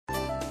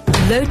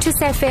Lotus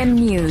FM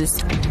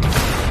News.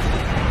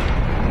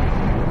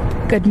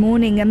 Good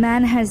morning. A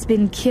man has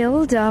been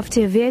killed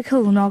after a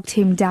vehicle knocked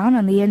him down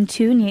on the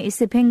N2 near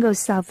Isiphingo,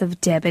 south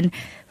of Durban.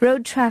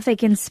 Road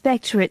Traffic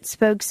Inspectorate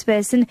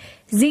spokesperson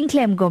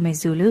Zinhle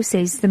Mgomezulu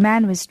says the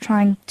man was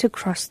trying to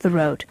cross the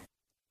road.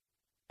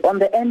 On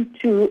the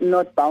N2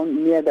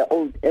 northbound near the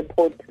old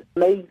airport,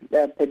 male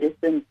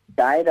pedestrian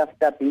died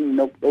after being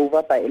knocked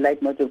over by a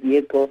light motor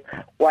vehicle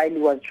while he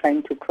was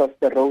trying to cross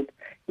the road.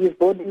 His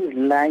body is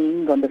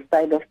lying on the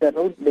side of the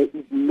road. There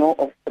is no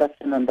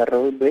obstruction on the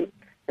roadway.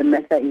 The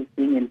matter is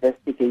being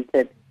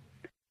investigated.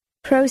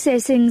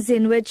 Proceesings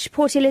in which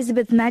Port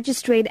Elizabeth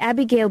Magistrate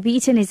Abigail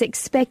Beeton is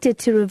expected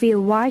to reveal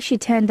why she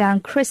turned down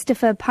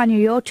Christopher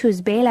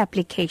Panayoitou's bail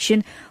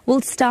application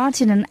will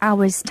start in an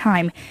hour's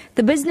time.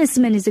 The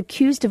businessman is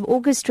accused of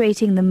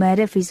orchestrating the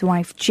murder of his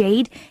wife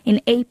Jade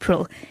in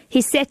April.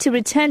 He's set to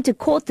return to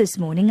court this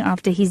morning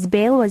after his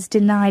bail was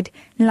denied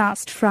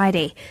last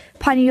Friday.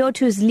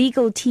 Panayoitou's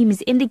legal team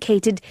has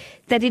indicated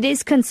that it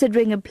is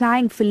considering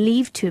applying for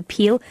leave to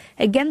appeal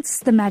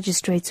against the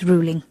magistrate's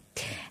ruling.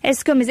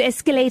 Eskom has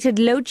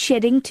escalated load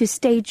shedding to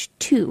stage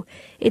 2.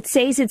 It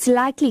says it's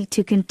likely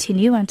to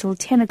continue until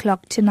 10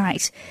 o'clock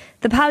tonight.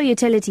 The power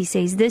utility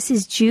says this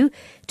is due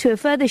to a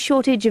further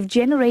shortage of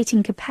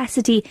generating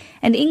capacity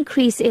and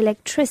increased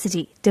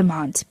electricity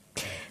demand.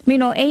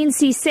 Meanwhile,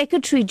 ANC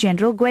Secretary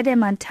General Gwede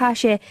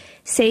Mantashe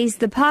says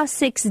the past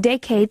 6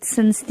 decades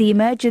since the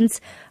emergence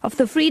of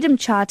the Freedom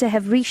Charter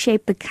have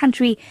reshaped the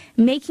country,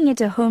 making it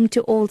a home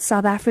to all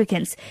South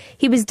Africans.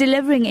 He was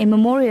delivering a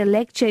memorial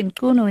lecture in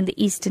Kuno in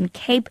the Eastern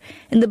Cape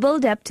in the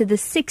build-up to the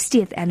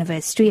 60th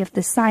anniversary of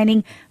the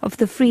signing of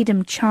the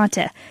Freedom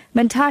Charter.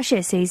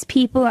 Mantashe says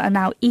people are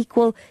now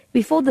equal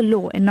before the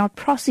law and not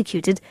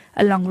prosecuted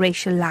along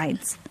racial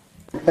lines.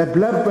 A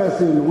black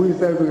person who is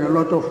having a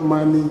lot of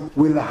money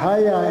will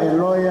hire a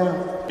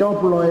lawyer,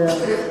 top lawyer,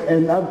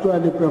 and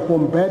actually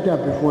perform better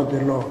before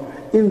the law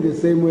in the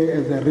same way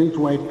as a rich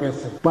white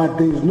person. But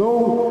there is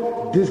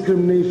no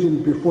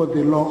discrimination before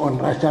the law on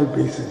racial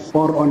basis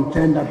or on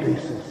gender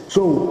basis.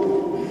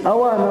 So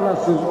our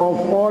analysis of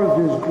all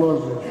these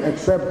clauses,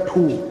 except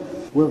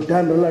 2, we've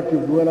done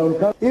relatively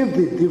well. If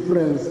the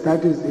difference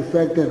that is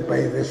affected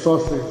by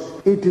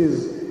resources, it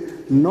is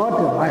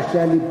not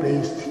racially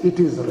based, it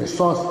is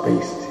resource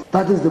based.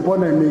 That is the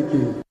point I'm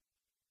making.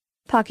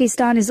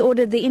 Pakistan has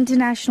ordered the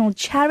international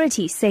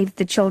charity Save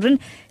the Children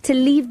to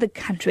leave the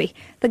country.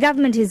 The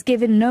government has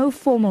given no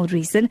formal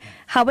reason.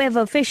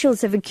 However,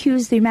 officials have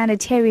accused the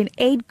humanitarian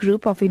aid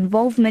group of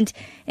involvement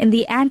in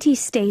the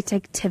anti-state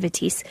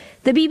activities.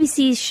 The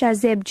BBC's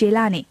Shazeb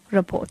Jelani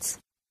reports.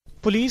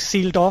 Police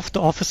sealed off the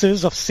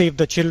offices of Save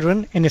the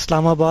Children in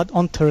Islamabad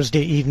on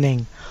Thursday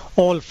evening.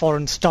 All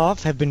foreign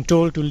staff have been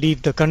told to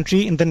leave the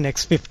country in the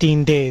next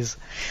 15 days.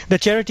 The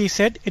charity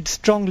said it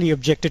strongly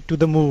objected to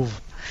the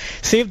move.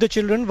 Save the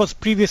Children was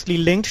previously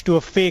linked to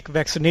a fake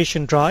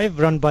vaccination drive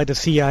run by the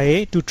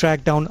CIA to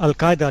track down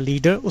Al-Qaeda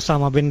leader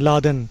Osama bin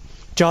Laden.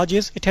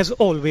 Charges it has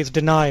always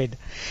denied.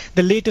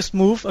 The latest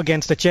move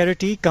against the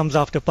charity comes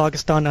after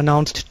Pakistan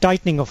announced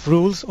tightening of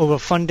rules over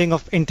funding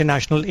of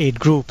international aid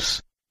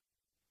groups.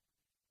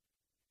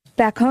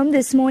 Back home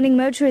this morning,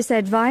 motorists are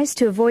advised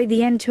to avoid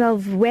the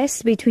N12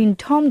 West between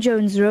Tom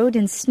Jones Road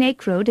and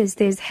Snake Road as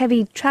there's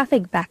heavy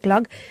traffic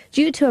backlog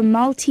due to a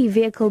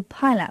multi-vehicle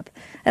pileup.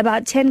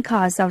 About 10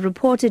 cars are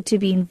reported to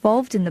be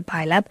involved in the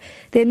pileup.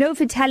 There are no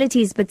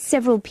fatalities, but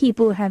several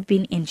people have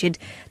been injured.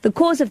 The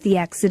cause of the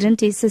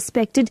accident is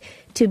suspected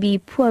to be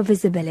poor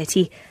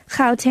visibility.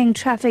 Gauteng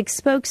traffic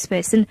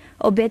spokesperson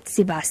Obed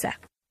Sibasa.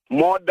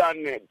 More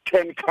than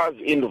 10 cars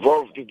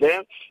involved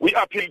there. We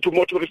appeal to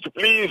motorists to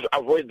please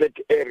avoid that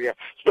area,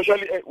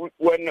 especially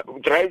when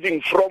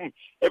driving from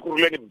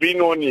Ekurhuleni,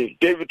 Benoni,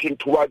 Davidson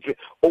towards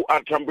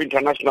OR Tambo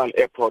International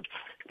Airport.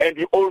 And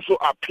we're also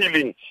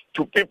appealing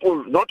to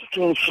people not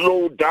to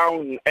slow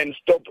down and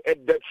stop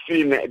at that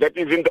scene that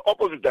is in the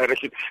opposite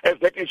direction, as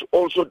that is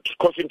also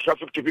causing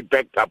traffic to be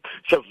backed up.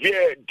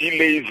 Severe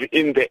delays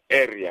in the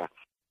area.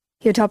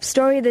 Your top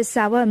story this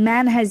hour, a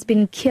man has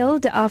been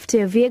killed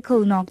after a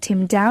vehicle knocked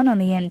him down on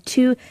the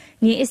N2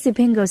 near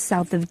Isiphingo,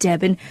 south of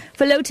Durban.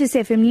 For Lotus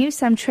FM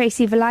News, I'm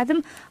TRACY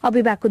VALAYDHAM. I'll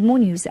be back with more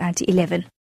news at 11.